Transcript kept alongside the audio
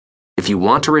you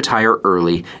want to retire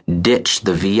early, ditch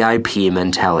the VIP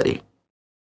mentality.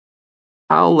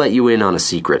 I'll let you in on a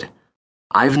secret.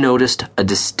 I've noticed a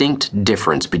distinct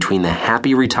difference between the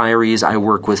happy retirees I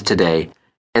work with today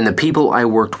and the people I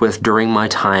worked with during my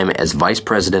time as Vice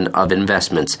President of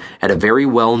Investments at a very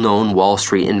well-known Wall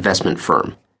Street investment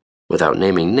firm. Without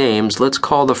naming names, let's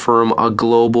call the firm a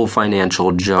global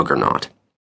financial juggernaut.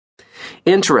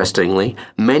 Interestingly,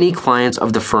 many clients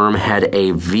of the firm had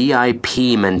a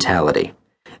VIP mentality.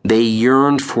 They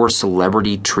yearned for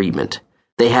celebrity treatment.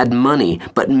 They had money,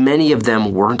 but many of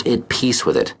them weren't at peace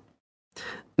with it.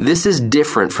 This is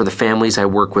different for the families I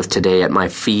work with today at my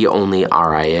fee-only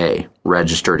RIA,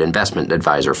 Registered Investment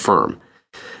Advisor firm.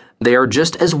 They are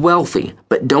just as wealthy,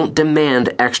 but don't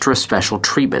demand extra special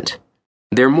treatment.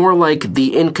 They're more like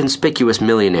the inconspicuous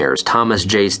millionaires Thomas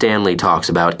J. Stanley talks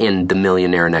about in The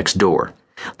Millionaire Next Door.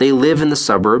 They live in the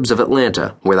suburbs of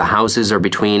Atlanta, where the houses are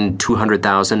between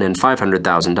 $200,000 and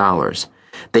 $500,000.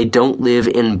 They don't live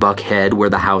in Buckhead, where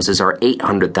the houses are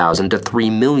 $800,000 to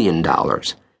 $3 million.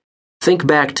 Think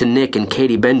back to Nick and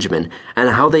Katie Benjamin and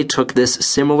how they took this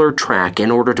similar track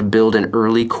in order to build an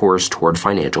early course toward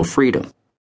financial freedom.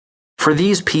 For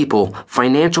these people,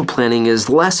 financial planning is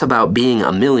less about being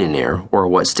a millionaire, or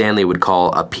what Stanley would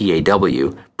call a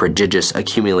PAW, prodigious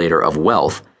accumulator of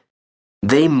wealth.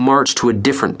 They march to a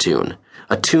different tune,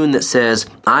 a tune that says,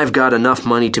 I've got enough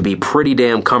money to be pretty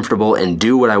damn comfortable and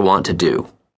do what I want to do.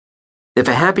 If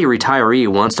a happy retiree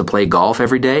wants to play golf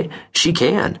every day, she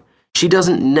can. She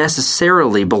doesn't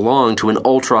necessarily belong to an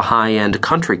ultra-high-end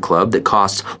country club that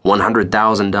costs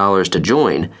 $100,000 to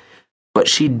join, but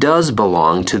she does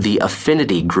belong to the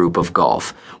affinity group of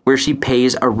golf, where she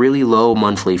pays a really low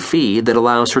monthly fee that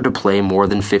allows her to play more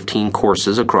than 15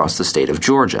 courses across the state of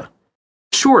Georgia.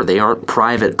 Sure, they aren't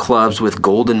private clubs with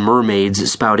golden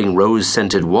mermaids spouting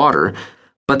rose-scented water,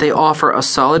 but they offer a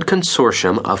solid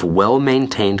consortium of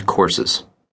well-maintained courses.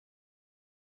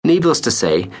 Needless to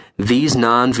say, these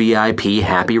non-VIP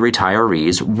happy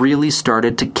retirees really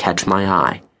started to catch my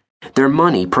eye. Their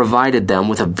money provided them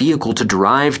with a vehicle to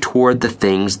drive toward the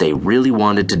things they really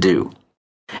wanted to do.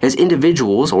 As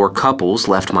individuals or couples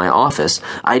left my office,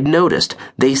 I'd noticed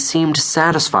they seemed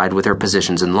satisfied with their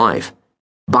positions in life.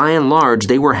 By and large,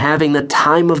 they were having the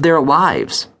time of their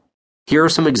lives. Here are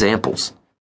some examples.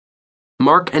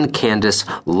 Mark and Candace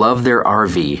love their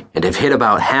RV and have hit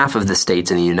about half of the states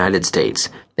in the United States.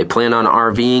 They plan on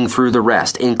RVing through the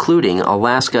rest, including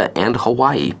Alaska and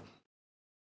Hawaii.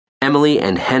 Emily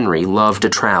and Henry love to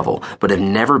travel, but have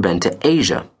never been to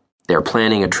Asia. They are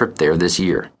planning a trip there this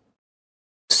year.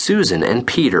 Susan and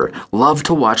Peter love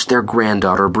to watch their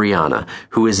granddaughter Brianna,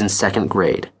 who is in 2nd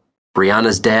grade.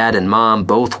 Brianna's dad and mom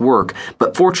both work,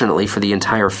 but fortunately for the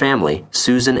entire family,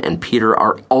 Susan and Peter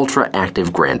are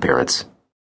ultra-active grandparents.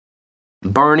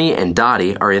 Barney and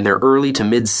Dottie are in their early to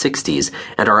mid-60s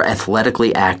and are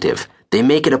athletically active. They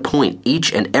make it a point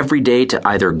each and every day to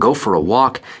either go for a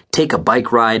walk, take a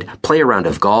bike ride, play a round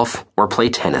of golf, or play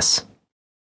tennis.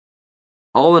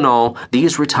 All in all,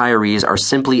 these retirees are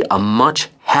simply a much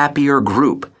happier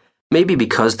group, maybe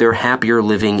because they're happier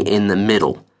living in the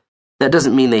middle. That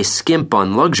doesn't mean they skimp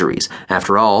on luxuries.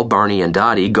 After all, Barney and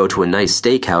Dottie go to a nice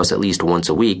steakhouse at least once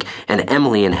a week, and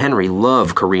Emily and Henry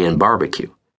love Korean barbecue.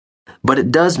 But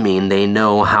it does mean they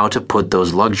know how to put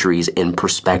those luxuries in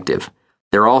perspective.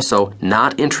 They're also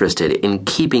not interested in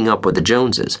keeping up with the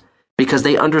Joneses, because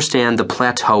they understand the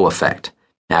plateau effect.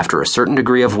 After a certain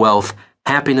degree of wealth,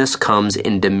 happiness comes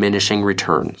in diminishing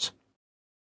returns.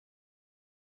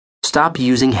 Stop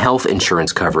using health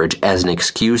insurance coverage as an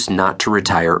excuse not to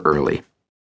retire early.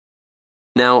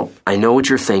 Now, I know what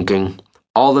you're thinking.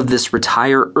 All of this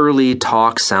retire early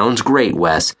talk sounds great,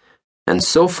 Wes, and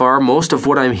so far most of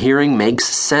what I'm hearing makes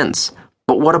sense.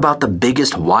 But what about the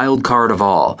biggest wild card of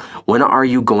all? When are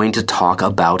you going to talk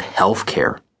about health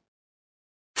care?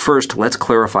 First, let's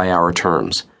clarify our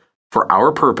terms. For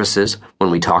our purposes, when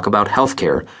we talk about health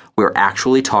care, we're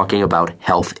actually talking about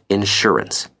health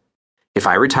insurance. If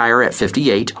I retire at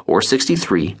 58 or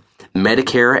 63,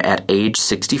 Medicare at age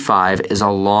 65 is a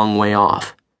long way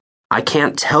off. I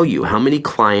can't tell you how many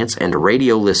clients and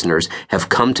radio listeners have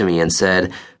come to me and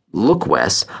said, "Look,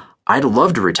 Wes, I'd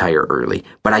love to retire early,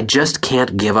 but I just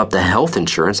can't give up the health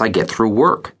insurance I get through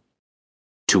work."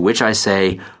 To which I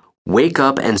say, wake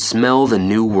up and smell the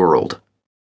new world.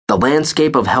 The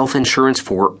landscape of health insurance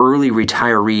for early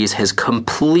retirees has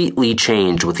completely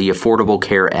changed with the Affordable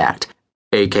Care Act,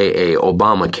 aka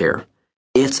Obamacare.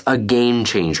 It's a game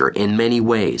changer in many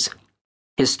ways.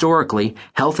 Historically,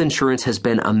 health insurance has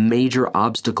been a major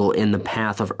obstacle in the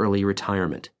path of early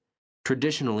retirement.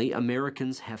 Traditionally,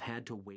 Americans have had to wait